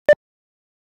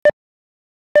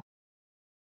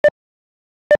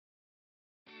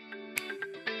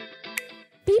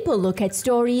People look at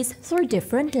stories through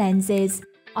different lenses.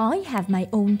 I have my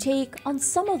own take on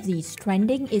some of these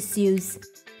trending issues.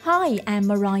 Hi, I'm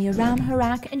Mariah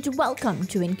Ramharack and welcome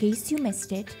to In Case You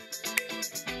Missed It.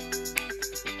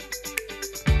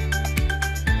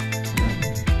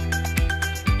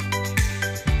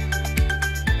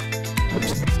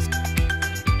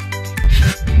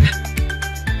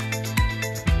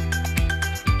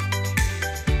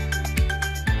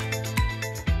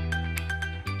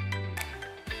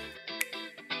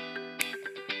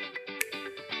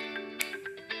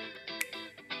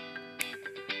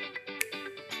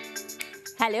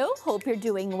 Hello, hope you're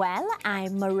doing well.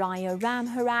 I'm Mariah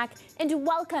Ramharack and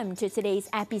welcome to today's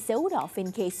episode of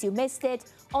In Case You Missed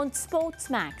It on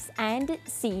SportsMax and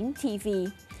Scene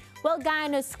TV. Well,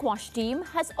 Guyana's squash team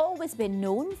has always been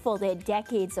known for their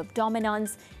decades of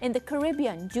dominance in the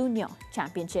Caribbean Junior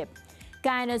Championship.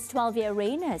 Guyana's 12-year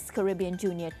reign as Caribbean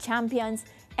Junior champions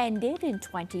ended in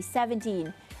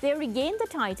 2017. They regained the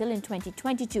title in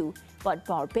 2022, but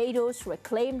Barbados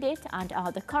reclaimed it and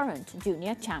are the current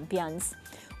junior champions.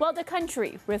 Well, the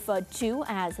country, referred to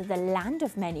as the land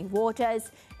of many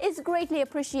waters, is greatly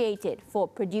appreciated for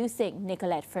producing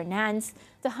Nicolette Fernandez,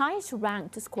 the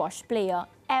highest-ranked squash player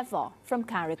ever from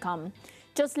CARICOM.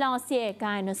 Just last year,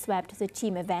 Guyana swept the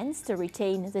team events to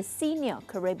retain the senior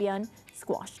Caribbean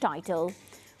squash title.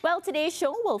 Well, today's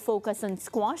show will focus on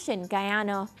squash in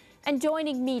Guyana. And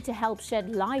joining me to help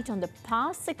shed light on the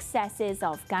past successes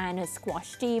of Guyana's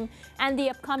squash team and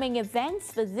the upcoming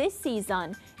events for this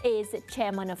season is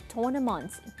Chairman of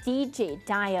Tournaments, DJ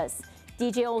Dias.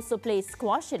 DJ also plays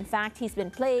squash. In fact, he's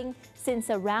been playing since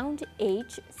around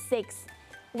age 6.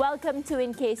 Welcome to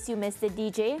In Case You Missed It,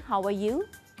 DJ. How are you?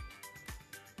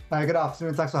 Hi, good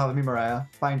afternoon. Thanks for having me, Mariah.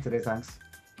 Fine today, thanks.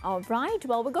 All right.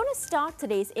 Well, we're going to start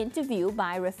today's interview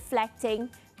by reflecting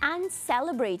and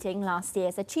celebrating last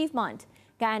year's achievement.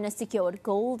 Guyana secured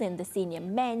gold in the senior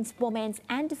men's, women's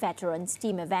and veterans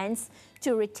team events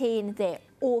to retain their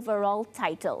overall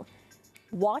title.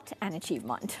 What an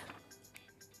achievement.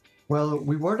 Well,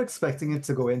 we weren't expecting it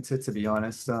to go into it, to be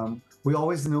honest. We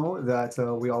always know that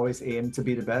we always aim to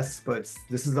be the best, but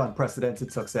this is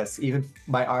unprecedented success. Even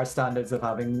by our standards of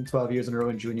having 12 years in a row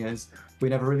in juniors, we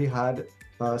never really had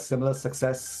similar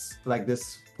success like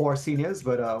this for seniors,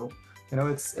 but you know,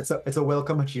 it's a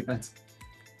welcome achievement.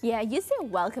 Yeah, you say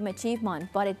welcome achievement,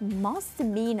 but it must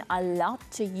mean a lot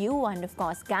to you and, of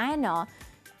course, Guyana,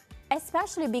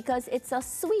 especially because it's a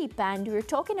sweep and we're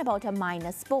talking about a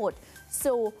minor sport.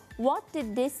 So what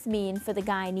did this mean for the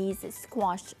Guyanese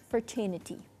squash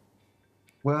fraternity?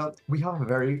 Well, we have a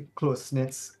very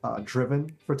close-knit,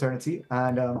 driven fraternity,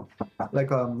 and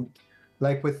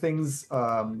like with things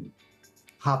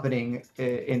happening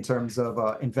in terms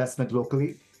of investment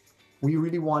locally, we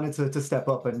really wanted to step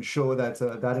up and show that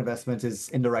that investment is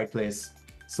in the right place.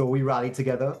 So we rallied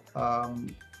together,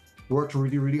 worked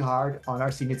really, really hard on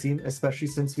our senior team, especially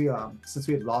since we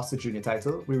had lost the junior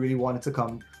title. We really wanted to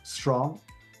come strong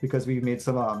because we made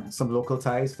some local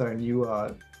ties with our new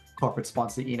corporate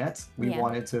sponsor, ENET. We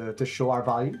wanted to show our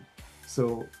value.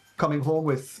 So coming home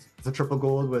with the triple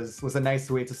gold was a nice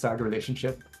way to start a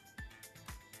relationship.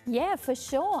 Yeah, for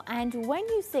sure. And when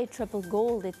you say triple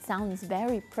gold, it sounds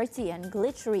very pretty and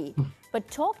glittery. But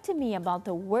talk to me about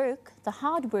the work, the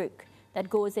hard work that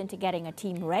goes into getting a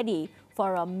team ready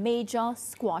for a major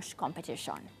squash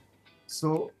competition.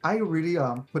 So I really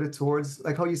put it towards,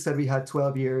 like how you said, we had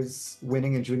 12 years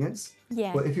winning in juniors.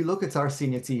 Yeah. But if you look at our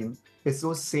senior team, it's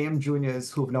those same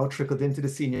juniors who've now trickled into the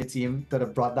senior team that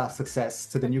have brought that success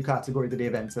to the new category that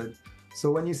they've entered.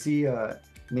 So when you see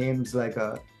names like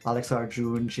Alex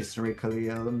Arjun, Chisnari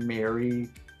Khalil, Mary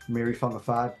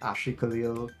Fungafat, Ashley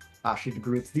Khalil, Ashley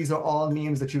DeGroot. These are all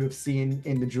names that you have seen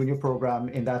in the junior program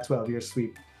in that 12-year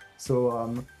sweep.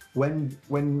 So when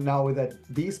now that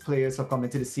these players have come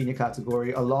into the senior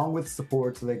category, along with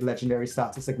support like legendary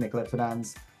status like Nicolette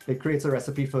Fernandez, it creates a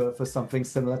recipe for something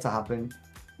similar to happen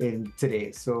in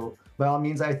today. So by all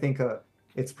means, I think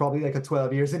it's probably like a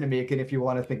 12 years in the making if you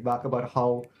want to think back about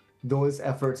how those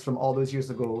efforts from all those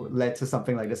years ago led to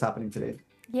something like this happening today.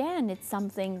 Yeah, and it's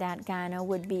something that Guyana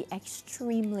would be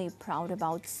extremely proud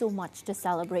about, so much to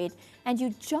celebrate. And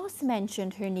you just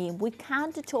mentioned her name. We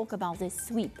can't talk about this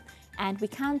sweep and we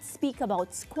can't speak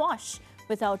about squash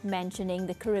without mentioning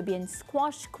the Caribbean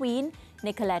squash queen,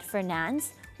 Nicolette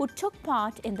Fernandez, who took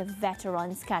part in the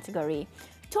veterans category.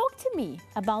 Talk to me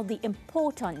about the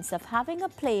importance of having a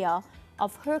player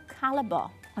of her caliber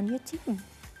on your team.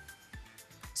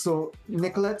 So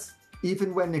Nicolette,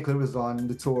 even when Nicolette was on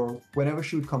the tour, whenever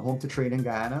she would come home to train in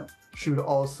Guyana, she would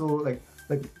also like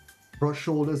brush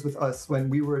shoulders with us when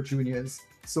we were juniors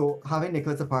So having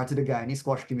Nicolette a part of the Guyanese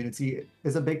squash community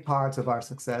is a big part of our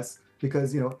success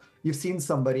because, you've seen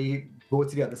somebody go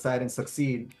to the other side and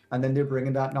succeed, and then they're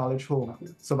bringing that knowledge home.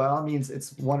 So by all means,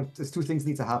 it's two things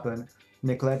need to happen.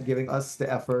 Nicolette giving us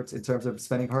the effort in terms of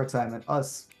spending her time, and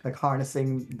us like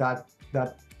harnessing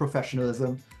that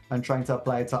professionalism and trying to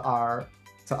apply it to our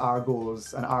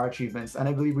goals and our achievements. And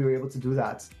I believe we were able to do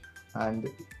that. And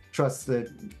trust that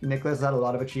Nicolette's had a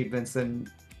lot of achievements, and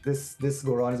this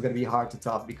go round is going to be hard to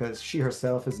top because she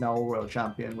herself is now a world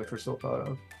champion, which we're so proud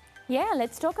of. Yeah,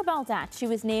 let's talk about that. She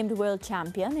was named world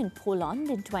champion in Poland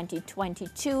in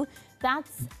 2022.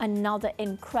 That's another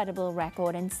incredible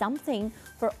record and something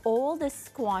for all the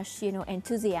squash,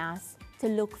 enthusiasts to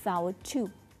look forward to.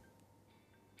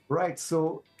 Right.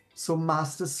 So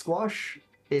Masters Squash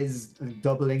is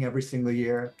doubling every single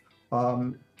year.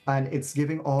 And it's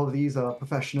giving all of these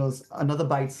professionals another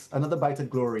bite at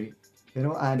glory,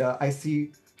 And I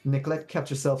see Nicolette kept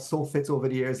herself so fit over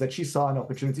the years that she saw an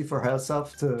opportunity for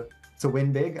herself to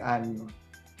win big, and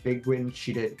big win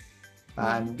she did.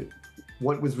 And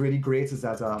what was really great is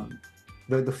that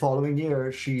the following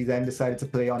year she then decided to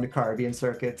play on the Caribbean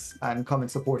circuits and come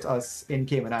and support us in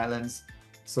Cayman Islands.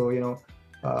 So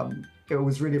it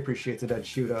was really appreciated that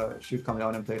she would come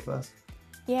down and play for us.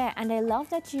 Yeah, and I love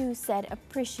that you said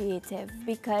appreciative,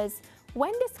 because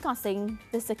when discussing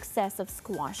the success of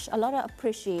squash, a lot of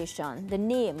appreciation, the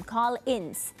name Carl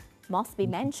Ince must be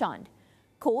mentioned.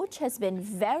 Coach has been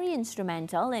very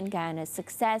instrumental in Guyana's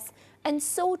success, and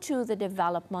so too the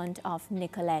development of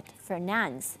Nicolette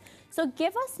Fernandez. So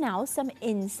give us now some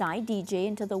insight, DJ,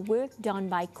 into the work done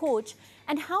by Coach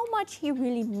and how much he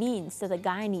really means to the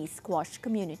Guyanese squash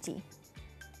community.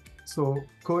 So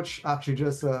Coach actually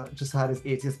just had his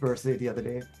 80th birthday the other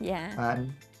day. Yeah.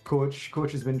 And Coach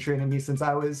has been training me since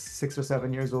I was 6 or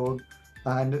 7 years old.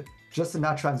 And just in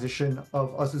that transition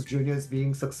of us as juniors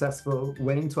being successful,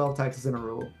 winning 12 titles in a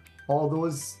row, all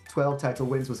those 12 title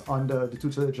wins was under the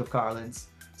tutelage of Carl Ince.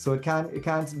 So it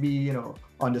can't be,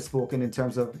 underspoken in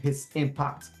terms of his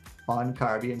impact on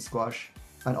Caribbean squash.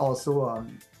 And also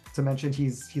to mention,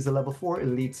 he's a level 4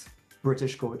 elite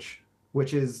British coach,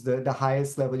 which is the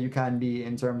highest level you can be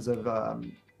in terms of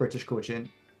British coaching.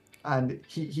 And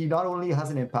he not only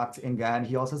has an impact in Guyana,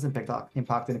 he also has an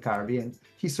impact in the Caribbean.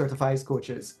 He certifies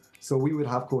coaches. So we would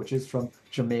have coaches from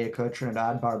Jamaica,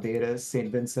 Trinidad, Barbados,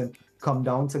 St. Vincent come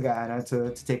down to Guyana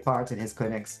to take part in his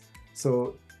clinics.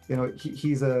 So,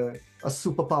 he's a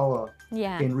superpower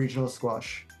in regional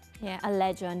squash. Yeah, a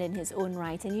legend in his own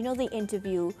right. And the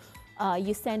interview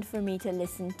you sent for me to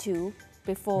listen to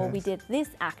before we did this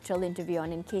actual interview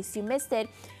on In Case You Missed It,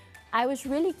 I was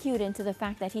really cued into the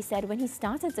fact that he said when he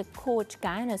started to coach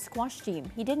Guyana's squash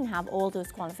team, he didn't have all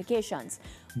those qualifications.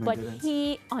 But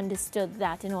he understood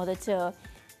that in order to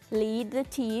lead the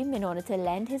team, in order to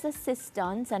lend his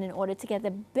assistance, and in order to get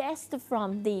the best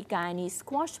from the Guyanese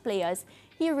squash players,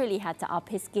 he really had to up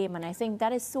his game. And I think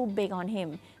that is so big on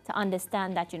him to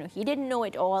understand that, he didn't know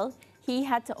it all. He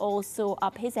had to also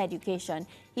up his education.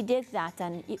 He did that,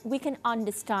 and we can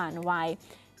understand why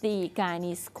the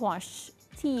Guyanese squash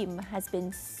team has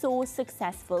been so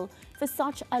successful for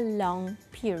such a long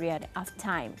period of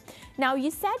time. Now,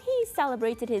 you said he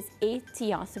celebrated his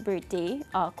 80th birthday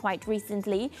quite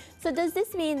recently. So does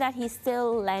this mean that he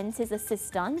still lends his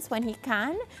assistance when he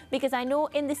can? Because I know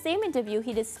in the same interview,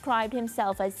 he described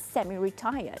himself as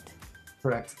semi-retired.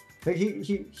 Correct. Like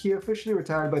he officially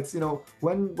retired, but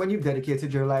when you've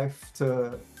dedicated your life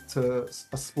to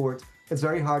a sport, it's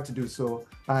very hard to do so.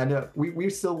 And we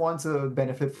still want to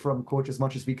benefit from Coach as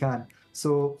much as we can.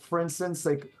 So for instance,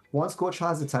 like once Coach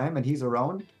has the time and he's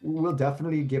around, we'll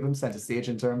definitely give him center stage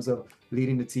in terms of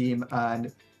leading the team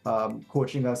and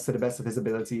coaching us to the best of his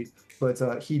ability.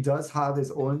 But he does have his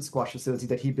own squash facility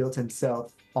that he built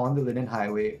himself on the Linen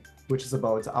Highway, which is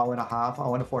about an hour and a half,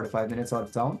 hour and 45 minutes out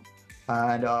of town.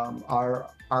 And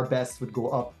our best would go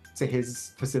up to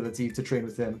his facility to train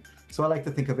with him. So I like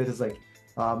to think of it as like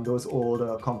those old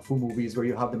kung fu movies where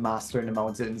you have the master in the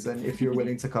mountains, and if you're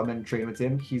willing to come and train with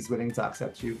him, he's willing to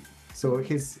accept you. So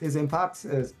his impact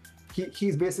is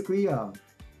he's basically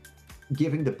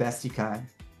giving the best he can,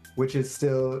 which is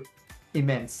still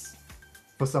immense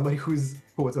for somebody who's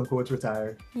quote unquote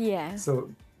retired. Yeah. So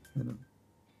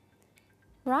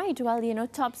Right. Well,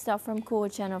 top stuff from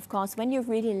Coach. And of course, when you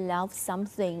really love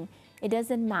something, it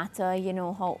doesn't matter,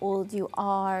 how old you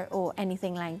are or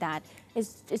anything like that.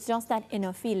 It's just that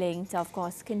inner feeling to, of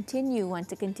course, continue and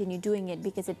to continue doing it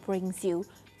because it brings you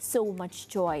so much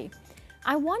joy.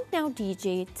 I want now,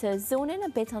 DJ, to zone in a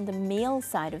bit on the male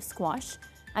side of squash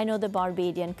I know the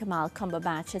Barbadian Kamal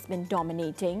Cumberbatch has been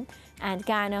dominating, and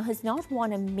Guyana has not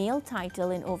won a male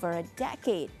title in over a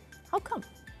decade. How come?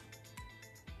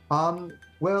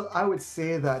 Well, I would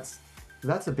say that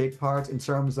that's a big part in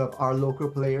terms of our local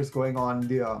players going on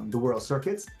the world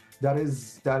circuits. That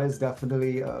is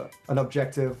definitely an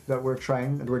objective that we're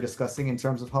trying and we're discussing in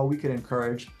terms of how we can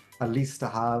encourage at least to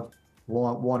have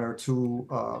one or two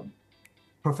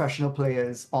professional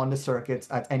players on the circuits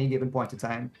at any given point in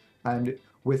time. And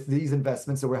with these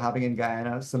investments that we're having in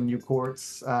Guyana, some new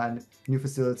courts and new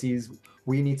facilities,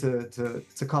 we need to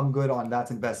come good on that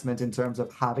investment in terms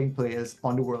of having players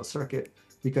on the world circuit.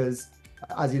 Because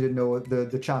as you didn't know,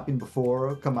 the champion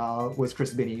before Kamal was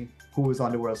Chris Binney, who was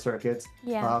on the world circuit.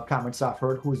 Yeah. Cameron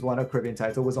Stafford, who's won a Caribbean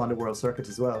title, was on the world circuit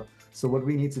as well. So what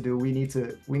we need to do, we need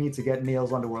to get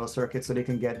males on the world circuit so they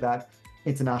can get that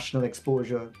international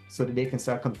exposure, so that they can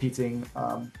start competing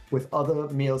with other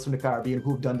males from the Caribbean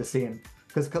who've done the same.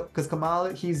 Because Kamal,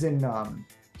 he's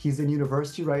in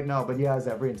university right now, but he has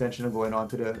every intention of going on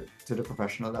to the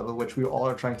professional level, which we all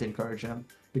are trying to encourage him.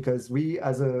 Because we,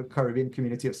 as a Caribbean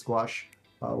community of squash,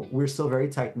 we're still very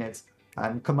tight knit.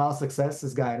 And Kamal's success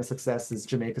is Guyana's success, is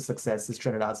Jamaica's success, is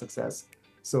Trinidad's success.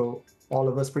 So all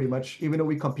of us pretty much, even though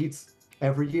we compete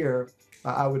every year,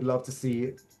 I would love to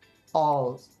see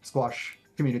all squash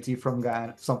community from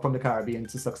Guyana, some from the Caribbean,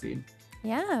 to succeed.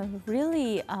 Yeah,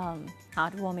 really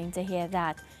heartwarming to hear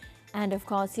that. And of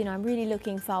course, I'm really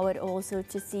looking forward also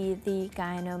to see the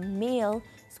Guyana male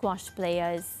squash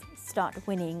players start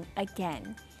winning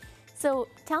again. So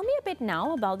tell me a bit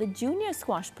now about the junior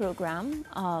squash program.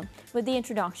 With the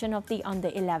introduction of the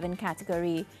under 11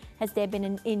 category, has there been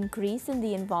an increase in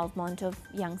the involvement of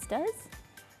youngsters?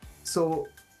 So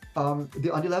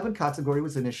the under 11 category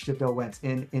was an initiative that went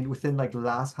in within like the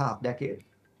last half decade.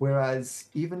 Whereas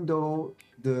even though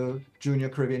the Junior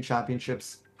Caribbean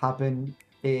Championships happen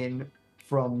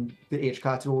from the age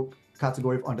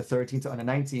category of under 13 to under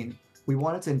 19, we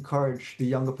wanted to encourage the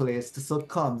younger players to still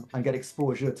come and get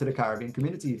exposure to the Caribbean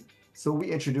community. So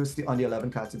we introduced the under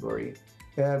 11 category.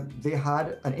 They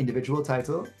had an individual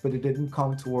title, but it didn't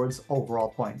come towards overall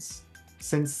points.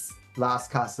 Since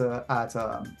last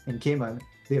CASA in Cayman,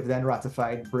 they've then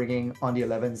ratified bringing under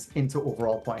 11s into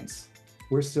overall points.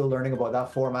 We're still learning about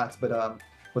that format, but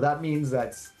that means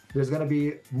that there's going to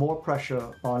be more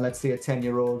pressure on, let's say, a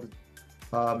 10-year-old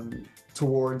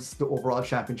towards the overall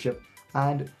championship.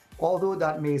 And although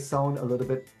that may sound a little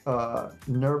bit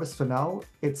nervous for now,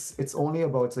 it's only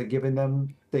about giving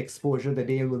them the exposure that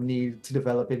they will need to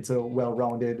develop into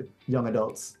well-rounded young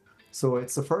adults. So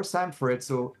it's the first time for it.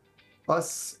 So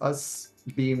us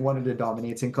being one of the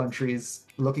dominating countries,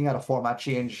 looking at a format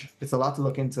change, it's a lot to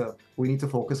look into. We need to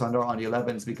focus on our under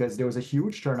 11s because there was a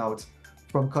huge turnout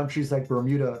from countries like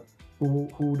Bermuda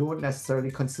who don't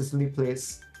necessarily consistently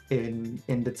place in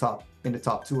the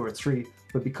top 2 or 3,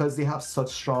 but because they have such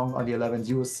strong under 11s,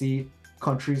 you will see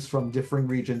countries from differing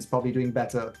regions probably doing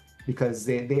better because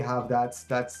they have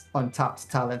that untapped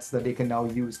talents that they can now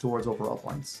use towards overall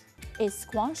points. Is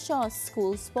squash a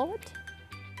school sport?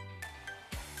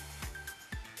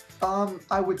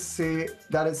 I would say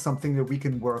that is something that we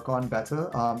can work on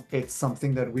better. It's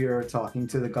something that we are talking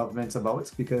to the government about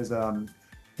because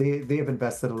they have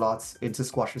invested a lot into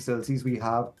squash facilities. We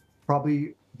have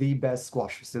probably the best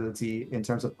squash facility in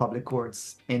terms of public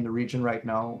courts in the region right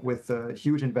now, with a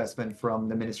huge investment from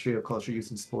the Ministry of Culture, Youth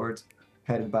and Sport,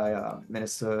 headed by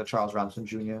Minister Charles Ramsden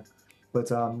Jr. But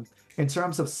in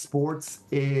terms of sports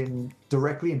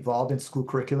directly involved in school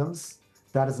curriculums,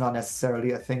 that is not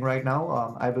necessarily a thing right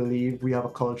now. I believe we have a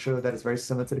culture that is very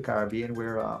similar to the Caribbean,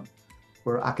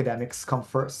 where academics come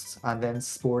first and then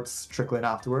sports trickle in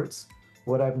afterwards.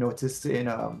 What I've noticed in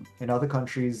other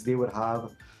countries, they would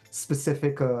have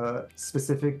specific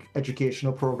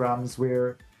educational programs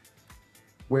where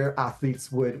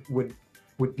athletes would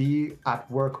be at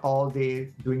work all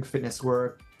day doing fitness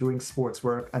work, doing sports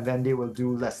work, and then they will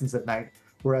do lessons at night.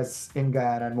 Whereas in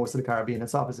Guyana and most of the Caribbean,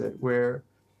 it's opposite, where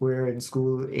we're in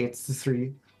school 8 to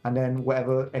 3, and then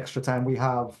whatever extra time we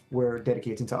have, we're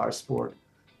dedicating to our sport.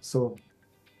 So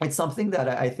it's something that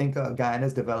I think Guyana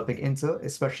is developing into,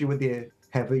 especially with the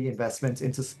heavy investment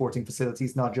into sporting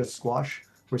facilities, not just squash.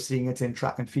 We're seeing it in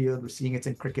track and field, we're seeing it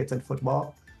in cricket and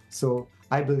football. So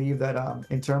I believe that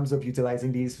in terms of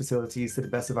utilizing these facilities to the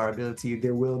best of our ability,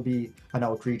 there will be an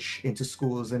outreach into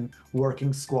schools and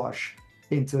working squash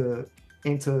into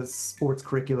sports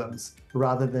curriculums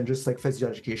rather than just like physical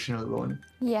education alone.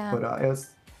 Yeah. But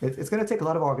it's going to take a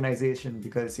lot of organization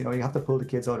because you have to pull the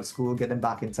kids out of school, get them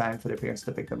back in time for their parents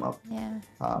to pick them up. Yeah.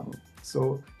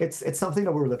 So it's something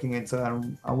that we're looking into,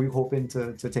 and we're hoping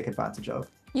to take advantage of.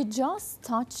 You just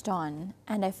touched on,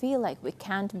 and I feel like we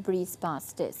can't breeze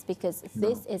past this because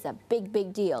this is a big,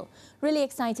 big deal. Really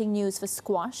exciting news for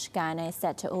squash. Guyana is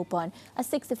set to open a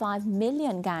 $65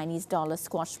 million Guyanese dollar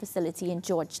squash facility in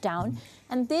Georgetown,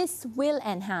 and this will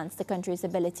enhance the country's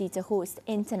ability to host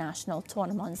international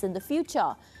tournaments in the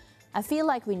future. I feel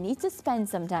like we need to spend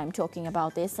some time talking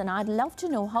about this, and I'd love to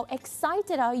know, how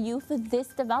excited are you for this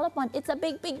development? It's a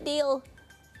big, big deal.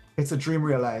 It's a dream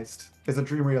realized. It's a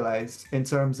dream realized in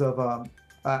terms of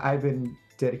I've been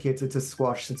dedicated to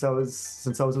squash since I was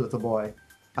a little boy,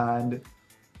 and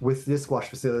with this squash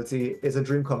facility, it's a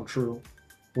dream come true.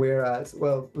 Whereas,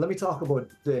 well, let me talk about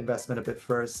the investment a bit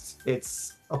first.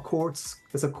 It's a court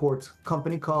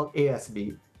company called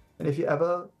ASB. And if you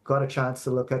ever got a chance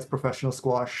to look at professional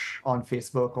squash on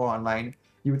Facebook or online,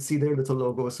 you would see their little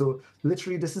logo. So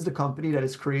literally, this is the company that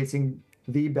is creating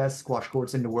the best squash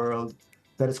courts in the world,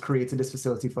 that has created this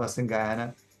facility for us in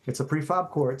Guyana. It's a prefab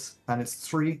court, and it's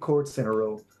 3 courts in a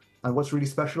row. And what's really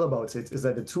special about it is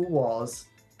that the 2 walls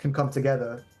can come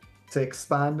together to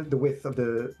expand the width of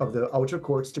the outer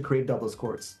courts to create doubles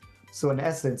courts. So in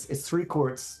essence, it's 3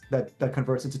 courts that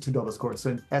converts into 2 doubles courts.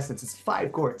 So in essence, it's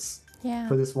 5 courts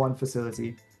for this one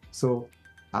facility. So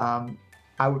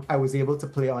I was able to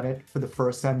play on it for the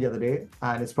first time the other day,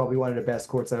 and it's probably one of the best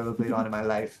courts I've ever played on in my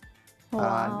life.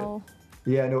 Wow.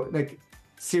 And yeah, no, like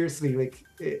seriously, like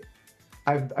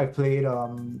I've played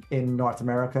in North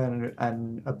America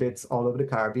and a bit all over the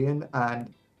Caribbean,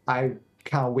 and I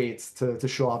can't wait to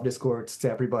show off this court to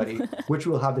everybody, which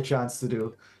we'll have the chance to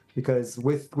do, because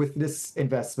with this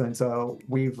investment,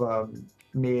 we've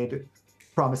made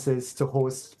promises to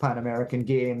host Pan American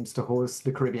Games, to host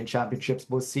the Caribbean Championships,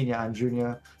 both senior and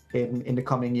junior, in the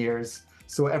coming years.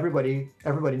 So everybody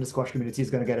in the squash community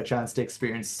is going to get a chance to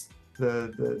experience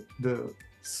the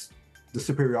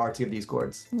superiority of these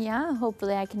courts. Yeah,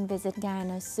 hopefully I can visit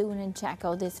Guyana soon and check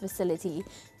out this facility,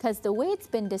 because the way it's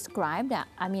been described,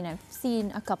 I mean, I've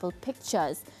seen a couple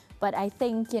pictures, but I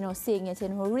think, seeing it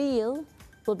in real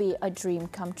will be a dream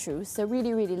come true. So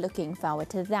really, really looking forward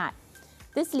to that.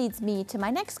 This leads me to my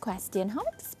next question. How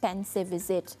expensive is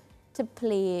it to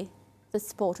play the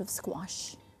sport of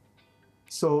squash?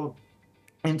 So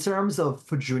in terms of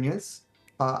for juniors,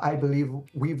 I believe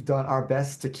we've done our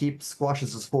best to keep squash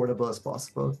as affordable as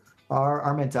possible.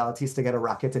 Our mentality is to get a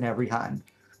racket in every hand.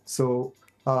 So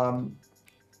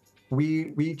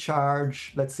we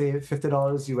charge, let's say,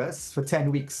 $50 US for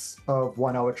 10 weeks of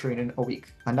 1 hour training a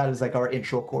week. And that is like our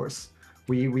intro course.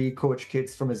 We coach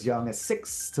kids from as young as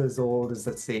 6 to as old as,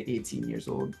 let's say, 18 years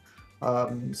old.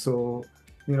 So,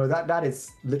 that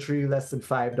is literally less than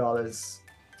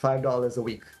 $5 a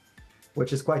week,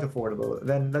 which is quite affordable.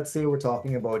 Then let's say we're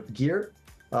talking about gear.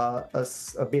 A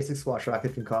basic squash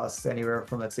racket can cost anywhere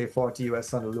from, let's say, 40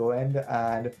 US on the low end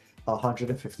and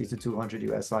 150 to 200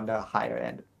 US on the higher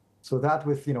end. So that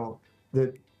with,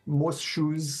 the most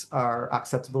shoes are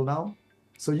acceptable now.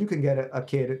 So you can get a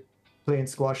kid playing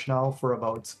squash now for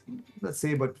about, let's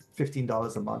say, about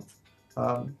 $15 a month.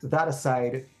 That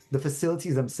aside, the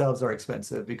facilities themselves are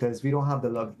expensive because we don't have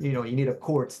you need a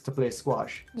court to play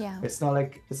squash. Yeah. It's not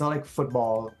like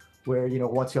football where,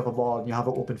 once you have a ball and you have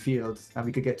an open field and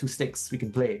we could get 2 sticks, we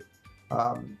can play.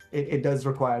 It does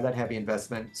require that heavy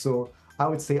investment. So I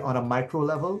would say on a micro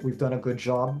level, we've done a good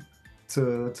job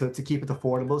to keep it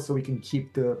affordable so we can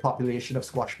keep the population of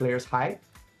squash players high.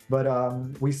 But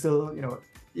we still,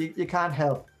 you can't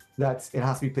help that it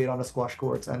has to be played on a squash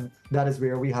court, and that is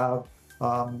where we have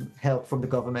help from the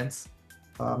government.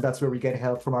 That's where we get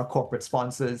help from our corporate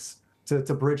sponsors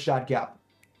to bridge that gap.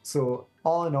 So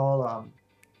all in all,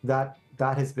 that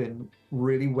has been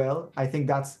really well. I think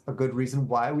that's a good reason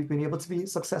why we've been able to be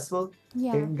successful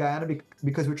in Guyana,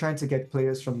 because we're trying to get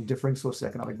players from different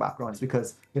socioeconomic backgrounds,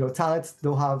 because talent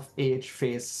don't have age,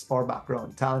 face, or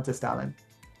background. Talent is talent,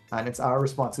 and it's our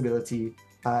responsibility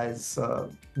as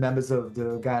members of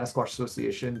the Guyana Squash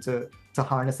Association to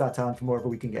harness that talent from wherever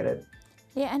we can get it.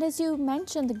 Yeah, and as you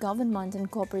mentioned, the government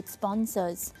and corporate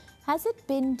sponsors, has it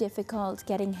been difficult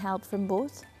getting help from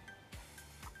both?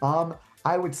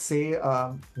 I would say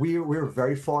we're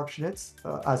very fortunate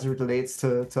as it relates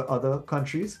to other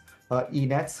countries.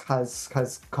 eNet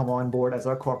has come on board as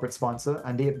our corporate sponsor,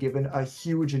 and they have given a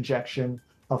huge injection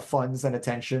of funds and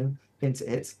attention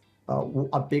into it.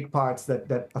 A big part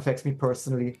that affects me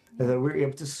personally is that we're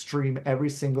able to stream every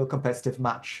single competitive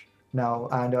match now,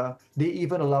 and they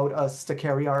even allowed us to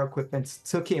carry our equipment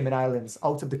to Cayman Islands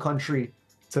out of the country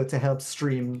to help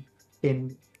stream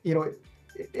in.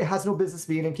 It has no business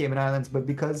being in Cayman Islands, but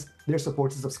because they're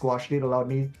supporters of squash, they allowed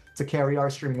me to carry our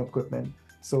streaming equipment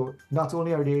So not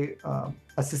only are they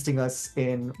assisting us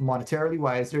in monetarily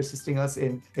wise, they're assisting us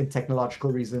in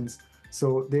technological reasons.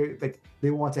 So they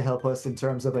want to help us in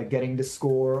terms of like getting the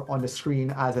score on the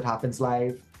screen as it happens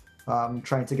live,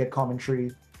 trying to get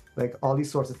commentary, like all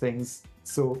these sorts of things.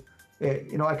 So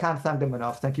I can't thank them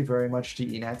enough. Thank you very much to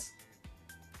ENET.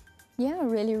 Yeah,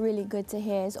 really, really good to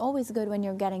hear. It's always good when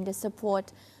you're getting the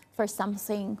support for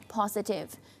something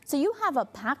positive. So you have a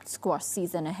packed squash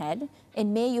season ahead.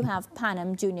 In May, you have Pan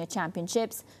Am Junior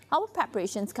Championships. How are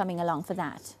preparations coming along for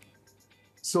that?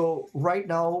 So right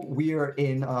now we are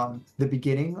in the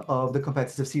beginning of the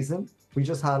competitive season. We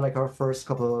just had like our first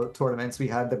couple of tournaments. We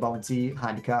had the Bounty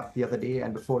Handicap the other day,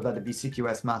 and before that the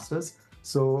BCQS Masters.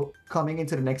 So coming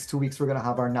into the next 2 weeks, we're gonna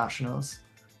have our nationals.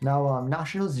 Now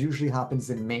nationals usually happens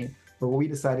in May, but we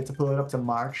decided to pull it up to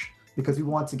March because we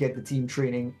want to get the team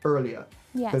training earlier.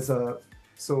 Yes. Because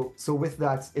so with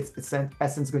that, it's in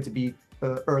essence going to be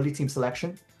early team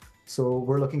selection. So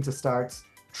we're looking to start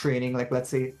training like let's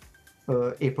say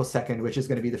April 2nd, which is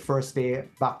going to be the first day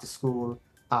back to school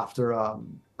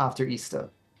after Easter.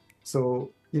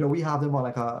 So we have them on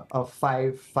like a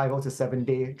 5 out of 7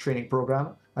 day training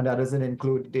program, and that doesn't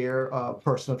include their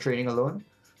personal training alone.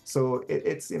 So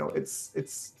it's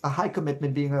a high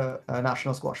commitment being a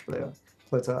national squash player,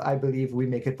 but I believe we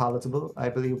make it palatable. I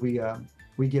believe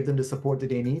we give them the support that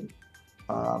they need,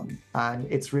 and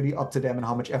it's really up to them and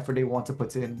how much effort they want to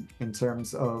put in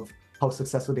terms of how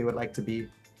successful they would like to be.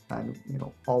 And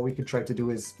all we could try to do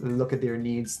is look at their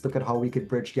needs, look at how we could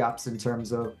bridge gaps in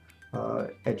terms of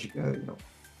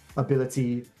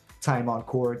ability, time on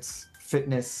courts,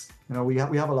 fitness. We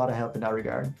have a lot of help in that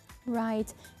regard.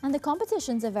 Right, and the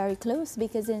competitions are very close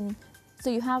because so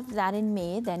you have that in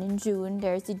May, then in June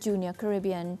there's the Junior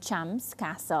Caribbean Champs,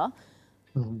 CASA.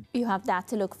 Mm-hmm. You have that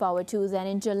to look forward to. Then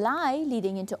in July,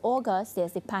 leading into August,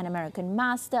 there's the Pan American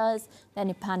Masters, then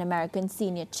the Pan American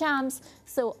Senior Champs.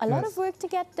 So a lot of work to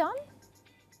get done?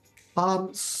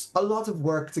 A lot of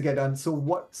work to get done. So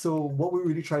what we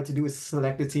really try to do is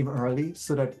select the team early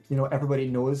so that everybody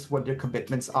knows what their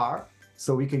commitments are,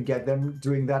 so we can get them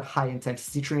doing that high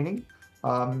intensity training.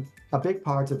 A big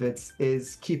part of it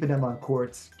is keeping them on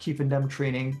court, keeping them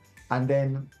training, and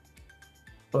then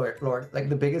Lord, like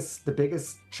the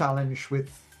biggest challenge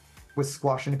with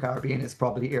squash in the Caribbean is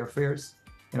probably airfares.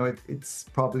 It's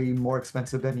probably more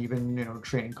expensive than even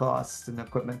training costs and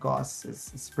equipment costs.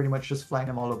 It's pretty much just flying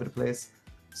them all over the place.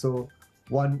 So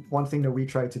one thing that we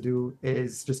try to do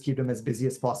is just keep them as busy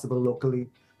as possible locally.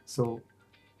 So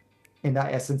in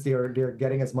that essence, they're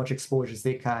getting as much exposure as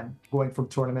they can, going from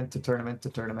tournament to tournament to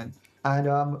tournament. And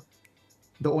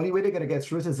the only way they're gonna get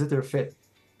through it is if they're fit.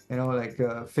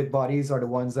 Fit bodies are the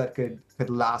ones that could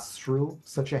last through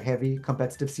such a heavy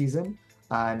competitive season.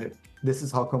 And this is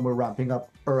how come we're ramping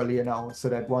up earlier now, so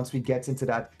that once we get into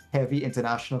that heavy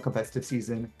international competitive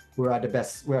season, we're at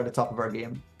the top of our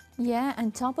game. Yeah,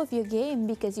 and top of your game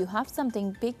because you have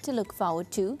something big to look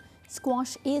forward to.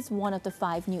 Squash is one of the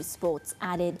 5 new sports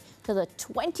added to the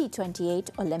 2028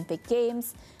 Olympic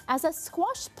Games. As a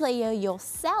squash player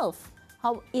yourself,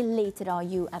 how elated are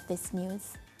you at this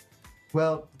news?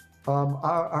 Well,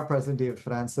 our president, David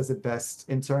France, says it best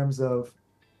in terms of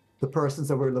the persons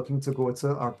that we're looking to go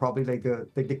to are probably like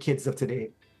the kids of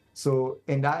today. So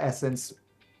in that essence,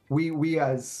 we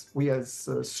as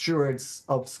stewards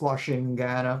of squash in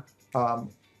Guyana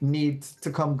need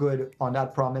to come good on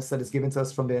that promise that is given to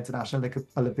us from the international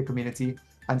Olympic community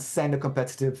and send a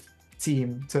competitive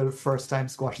team to the first time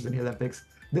squash in the Olympics.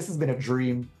 This has been a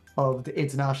dream of the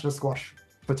international squash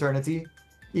fraternity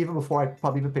even before I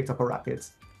probably even picked up a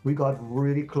racket. We got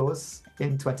really close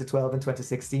in 2012 and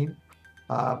 2016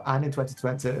 and in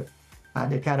 2020,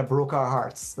 and it kind of broke our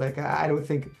hearts. Like, I don't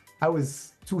think I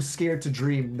was too scared to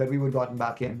dream that we would gotten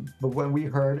back in. But when we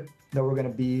heard that we're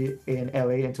going to be in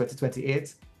LA in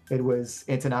 2028, it was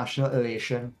international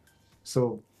elation.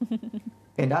 So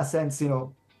in that sense,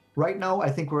 right now, I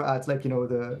think we're at like,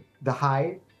 the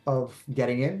high of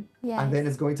getting in. Yes. And then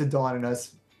it's going to dawn on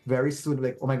us very soon,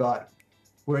 like, oh my God,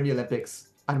 we're in the Olympics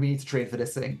and we need to train for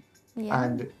this thing.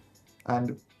 Yeah.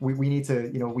 And we need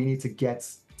to get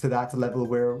to that level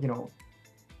where,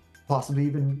 possibly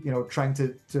even, trying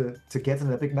to get an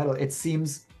Olympic medal. It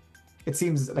seems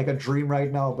like a dream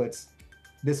right now, but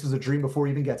this was a dream before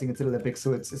even getting into the Olympics.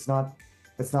 So it's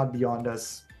not beyond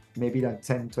us, maybe that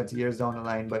 10, 20 years down the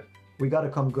line, but we got to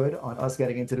come good on us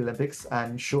getting into the Olympics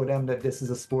and show them that this is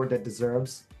a sport that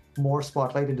deserves more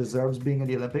spotlight. It deserves being in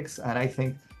the Olympics. And I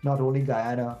think not only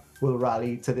Guyana will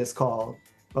rally to this call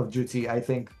of duty, I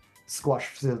think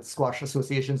squash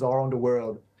associations all around the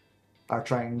world are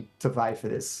trying to vie for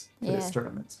this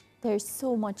tournament. There's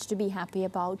so much to be happy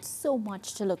about, so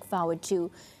much to look forward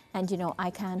to. And, you know, I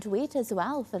can't wait as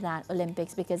well for that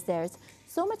Olympics because there's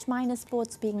so much minor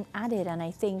sports being added. And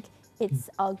I think it's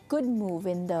a good move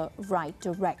in the right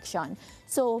direction.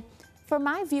 So for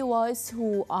my viewers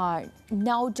who are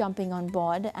now jumping on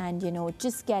board and, you know,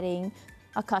 just getting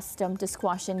accustomed to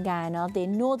squash in Guyana, they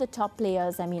know the top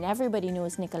players. I mean, everybody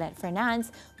knows Nicolette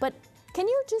Fernandez, but can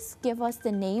you just give us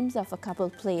the names of a couple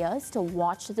players to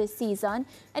watch this season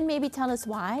and maybe tell us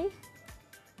why?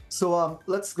 So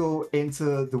let's go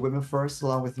into the women first,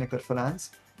 along with Nicolette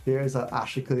Fernandez. There's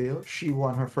Ashley Khalil. She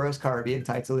won her first Caribbean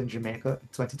title in Jamaica in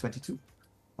 2022.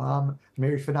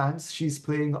 Mary Fernandez, she's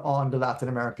playing on the Latin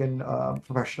American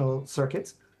professional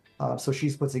circuit. So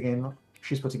she's putting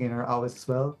in her hours as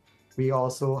well. We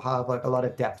also have like a lot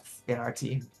of depth in our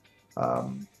team.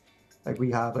 Like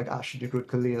we have like Ashley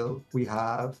Khalil. We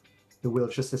have the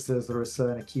Wiltshire sisters, Larissa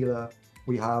and Akila.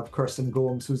 We have Kirsten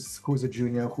Gomes, who's a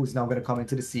junior, who's now going to come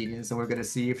into the seniors, and we're going to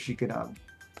see if she can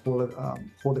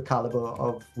hold the caliber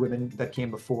of women that came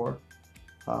before.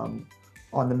 On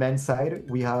the men's side,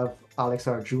 we have Alex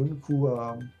Arjun,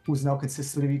 who's now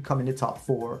consistently coming in the top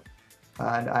four,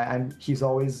 and he's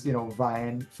always, you know,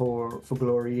 vying for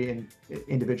glory and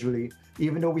individually.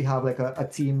 Even though we have like a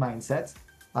team mindset,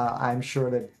 I'm sure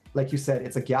that, like you said,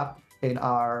 it's a gap in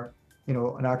our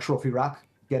trophy rack,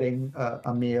 getting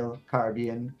a male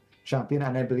Caribbean champion,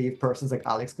 and I believe persons like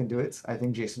Alex can do it. I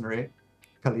think Jason Ray,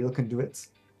 Khalil can do it.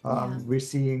 We're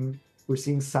seeing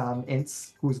Sam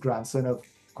Ince, who's grandson of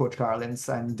Coach Carl Ince,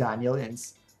 and Daniel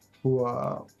Ince,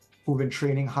 who've been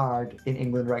training hard in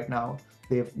England right now.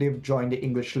 They've joined the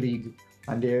English League,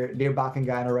 and they're back in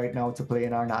Guyana right now to play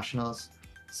in our nationals.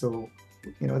 So,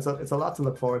 you know, it's a lot to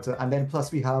look forward to. And then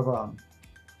plus we have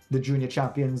the junior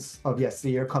champions of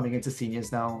yesteryear coming into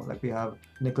seniors now. Like we have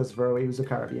Nicholas Verwey, who's a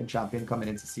Caribbean champion, coming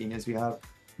into seniors. We have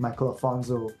Michael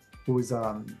Alfonso, who's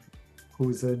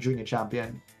a junior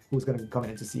champion, who's going to be coming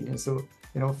into seniors. So,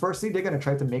 you know, firstly, they're going to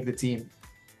try to make the team,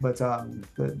 but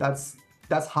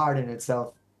that's hard in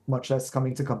itself, much less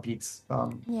coming to compete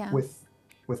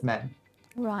with men.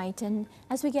 Right. And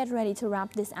as we get ready to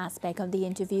wrap this aspect of the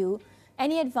interview,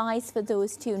 any advice for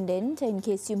those tuned in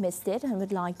case you missed it and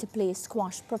would like to play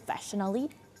squash professionally?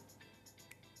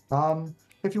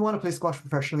 If you want to play squash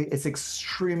professionally, it's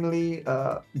extremely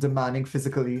demanding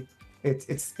physically.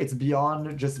 It's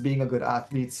beyond just being a good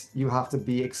athlete. You have to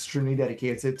be extremely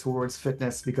dedicated towards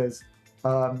fitness because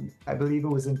I believe it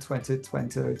was in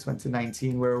 2020 or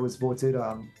 2019 where it was voted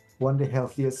one of the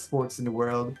healthiest sports in the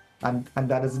world, and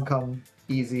that doesn't come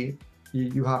easy.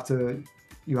 You have to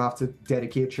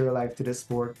dedicate your life to this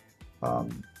sport.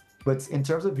 But in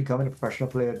terms of becoming a professional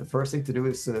player, the first thing to do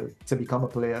is to become a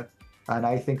player. And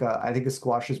I think the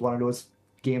squash is one of those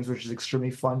games which is extremely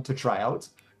fun to try out.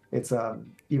 It's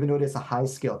even though there's a high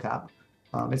skill cap,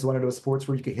 it's one of those sports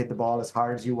where you can hit the ball as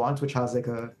hard as you want, which has like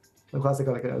a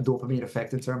dopamine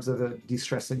effect in terms of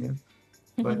de-stressing you.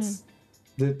 But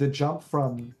the jump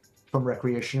from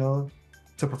recreational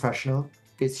to professional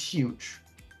is huge.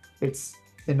 It's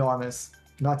enormous.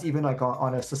 Not even like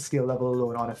on a skill level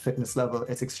alone, on a fitness level,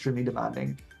 it's extremely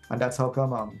demanding. And that's how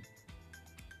come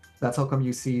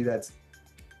you see that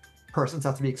persons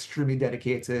have to be extremely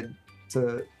dedicated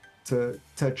to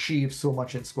achieve so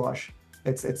much in squash.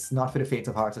 It's not for the faint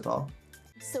of heart at all.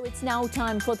 So it's now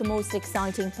time for the most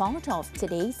exciting part of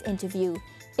today's interview.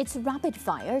 It's rapid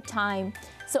fire time.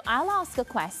 So I'll ask a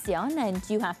question and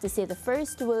you have to say the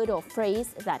first word or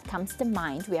phrase that comes to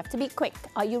mind. We have to be quick.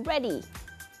 Are you ready?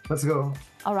 Let's go.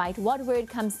 All right. What word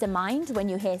comes to mind when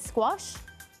you hear squash?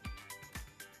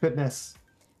 Fitness.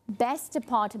 Best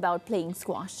part about playing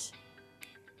squash?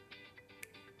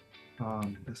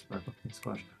 Best part about playing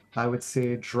squash, I would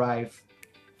say drive.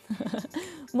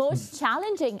 Most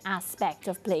challenging aspect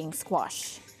of playing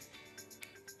squash?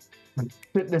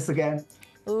 Fitness again.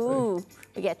 Ooh,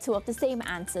 we get two of the same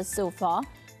answers so far.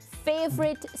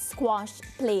 Favorite squash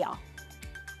player?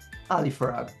 Ali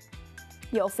Farag.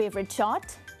 Your favorite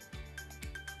shot?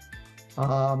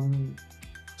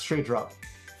 Straight drop.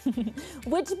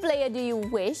 Which player do you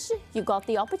wish you got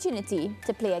the opportunity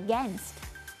to play against?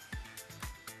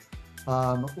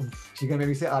 You're gonna make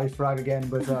me say Ali Farag again,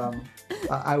 but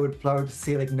I would probably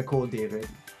say like Nicole David.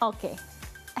 Okay.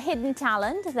 A hidden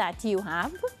talent that you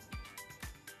have?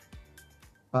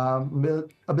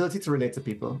 Ability to relate to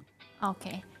people.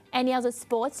 Okay. Any other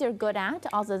sports you're good at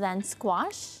other than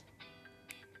squash?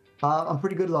 I'm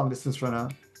pretty good long distance runner.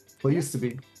 Well, used to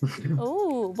be.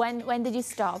 Ooh, when did you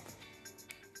stop?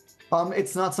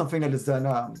 It's not something that is done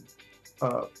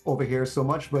over here so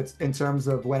much, but in terms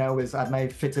of when I was at my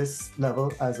fittest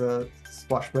level as a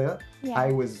squash player, Yeah.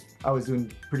 I was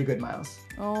doing pretty good miles.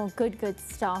 Oh, good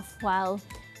stuff. Well,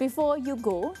 before you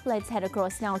go, let's head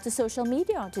across now to social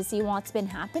media to see what's been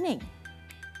happening.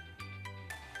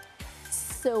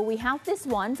 So we have this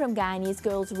one from Guyanese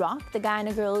Girls Rock. The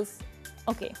Guyana girls,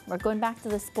 okay, we're going back to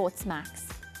the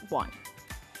SportsMax one.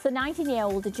 So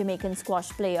 19-year-old Jamaican squash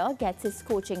player gets his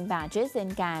coaching badges in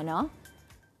Guyana.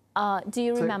 Do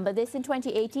you remember this in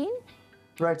 2018?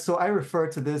 Right, so I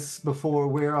referred to this before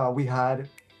where we had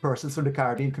persons from the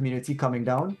Caribbean community coming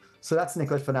down. So that's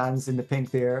Nicolette Fernandez in the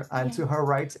pink there. And to her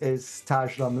right is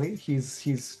Taj Lumley.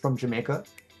 He's from Jamaica.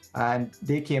 And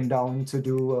they came down to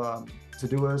do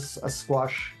a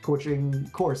squash coaching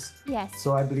course. Yes.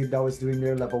 So I believe that was doing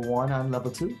their level 1 and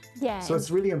level 2. Yeah. So it's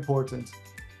really important.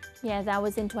 Yeah, that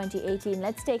was in 2018.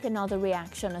 Let's take another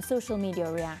reaction, a social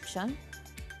media reaction.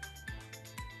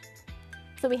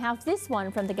 So we have this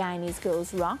one from the Guyanese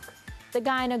Girls Rock. The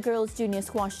Guyana girls junior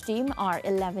squash team are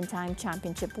 11-time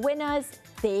championship winners.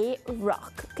 They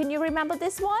rock. Can you remember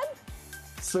this one?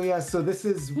 So yeah, so this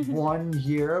is 1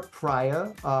 year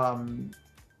prior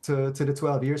to the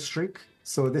 12-year streak.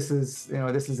 So this is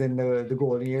in the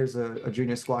golden years of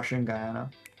junior squash in Guyana.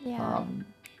 Yeah.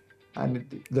 And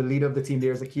the leader of the team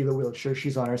there is Akila Wiltshire.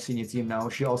 She's on our senior team now.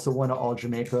 She also won an All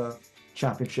Jamaica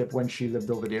championship when she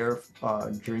lived over there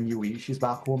during UE. She's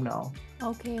back home now.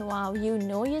 Okay, wow, you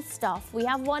know your stuff. We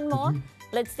have one more.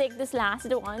 Let's take this last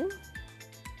one.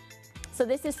 So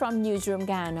this is from Newsroom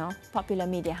Guyana, popular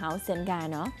media house in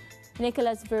Guyana.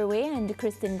 Nicholas Verwey and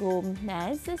Kristen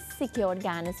Gomez secured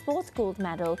Guyana's 4th gold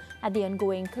medal at the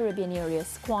ongoing Caribbean Area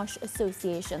Squash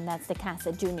Association. That's the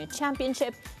CASA Junior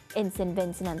Championship in St.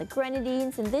 Vincent and the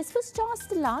Grenadines, and this was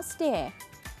just last year.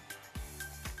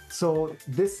 So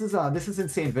this is in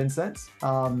St. Vincent.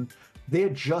 They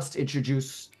had just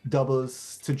introduced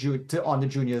doubles on the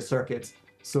junior circuit.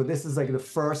 So this is like the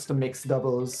first mixed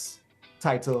doubles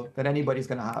title that anybody's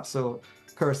gonna have. So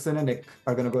Kirsten and Nick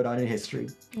are gonna go down in history.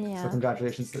 Yeah. So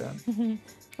congratulations to them.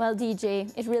 Well,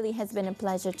 DJ, it really has been a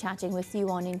pleasure chatting with you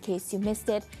on In Case You Missed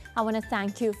It. I want to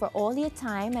thank you for all your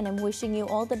time, and I'm wishing you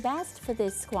all the best for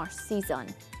this squash season.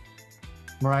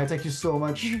 Mariah, thank you so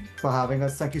much for having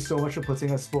us. Thank you so much for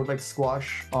putting a sport like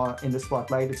squash in the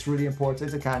spotlight. It's really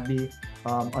important. It can't be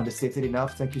understated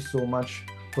enough. Thank you so much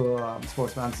for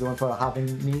SportsMax Zone for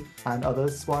having me and other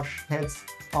squash heads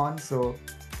on. So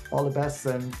all the best,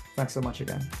 and thanks so much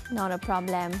again. Not a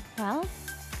problem. Well,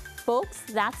 folks,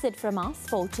 that's it from us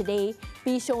for today.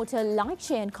 Be sure to like,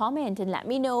 share, and comment, and let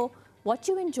me know what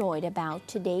you enjoyed about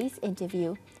today's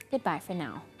interview. Goodbye for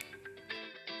now.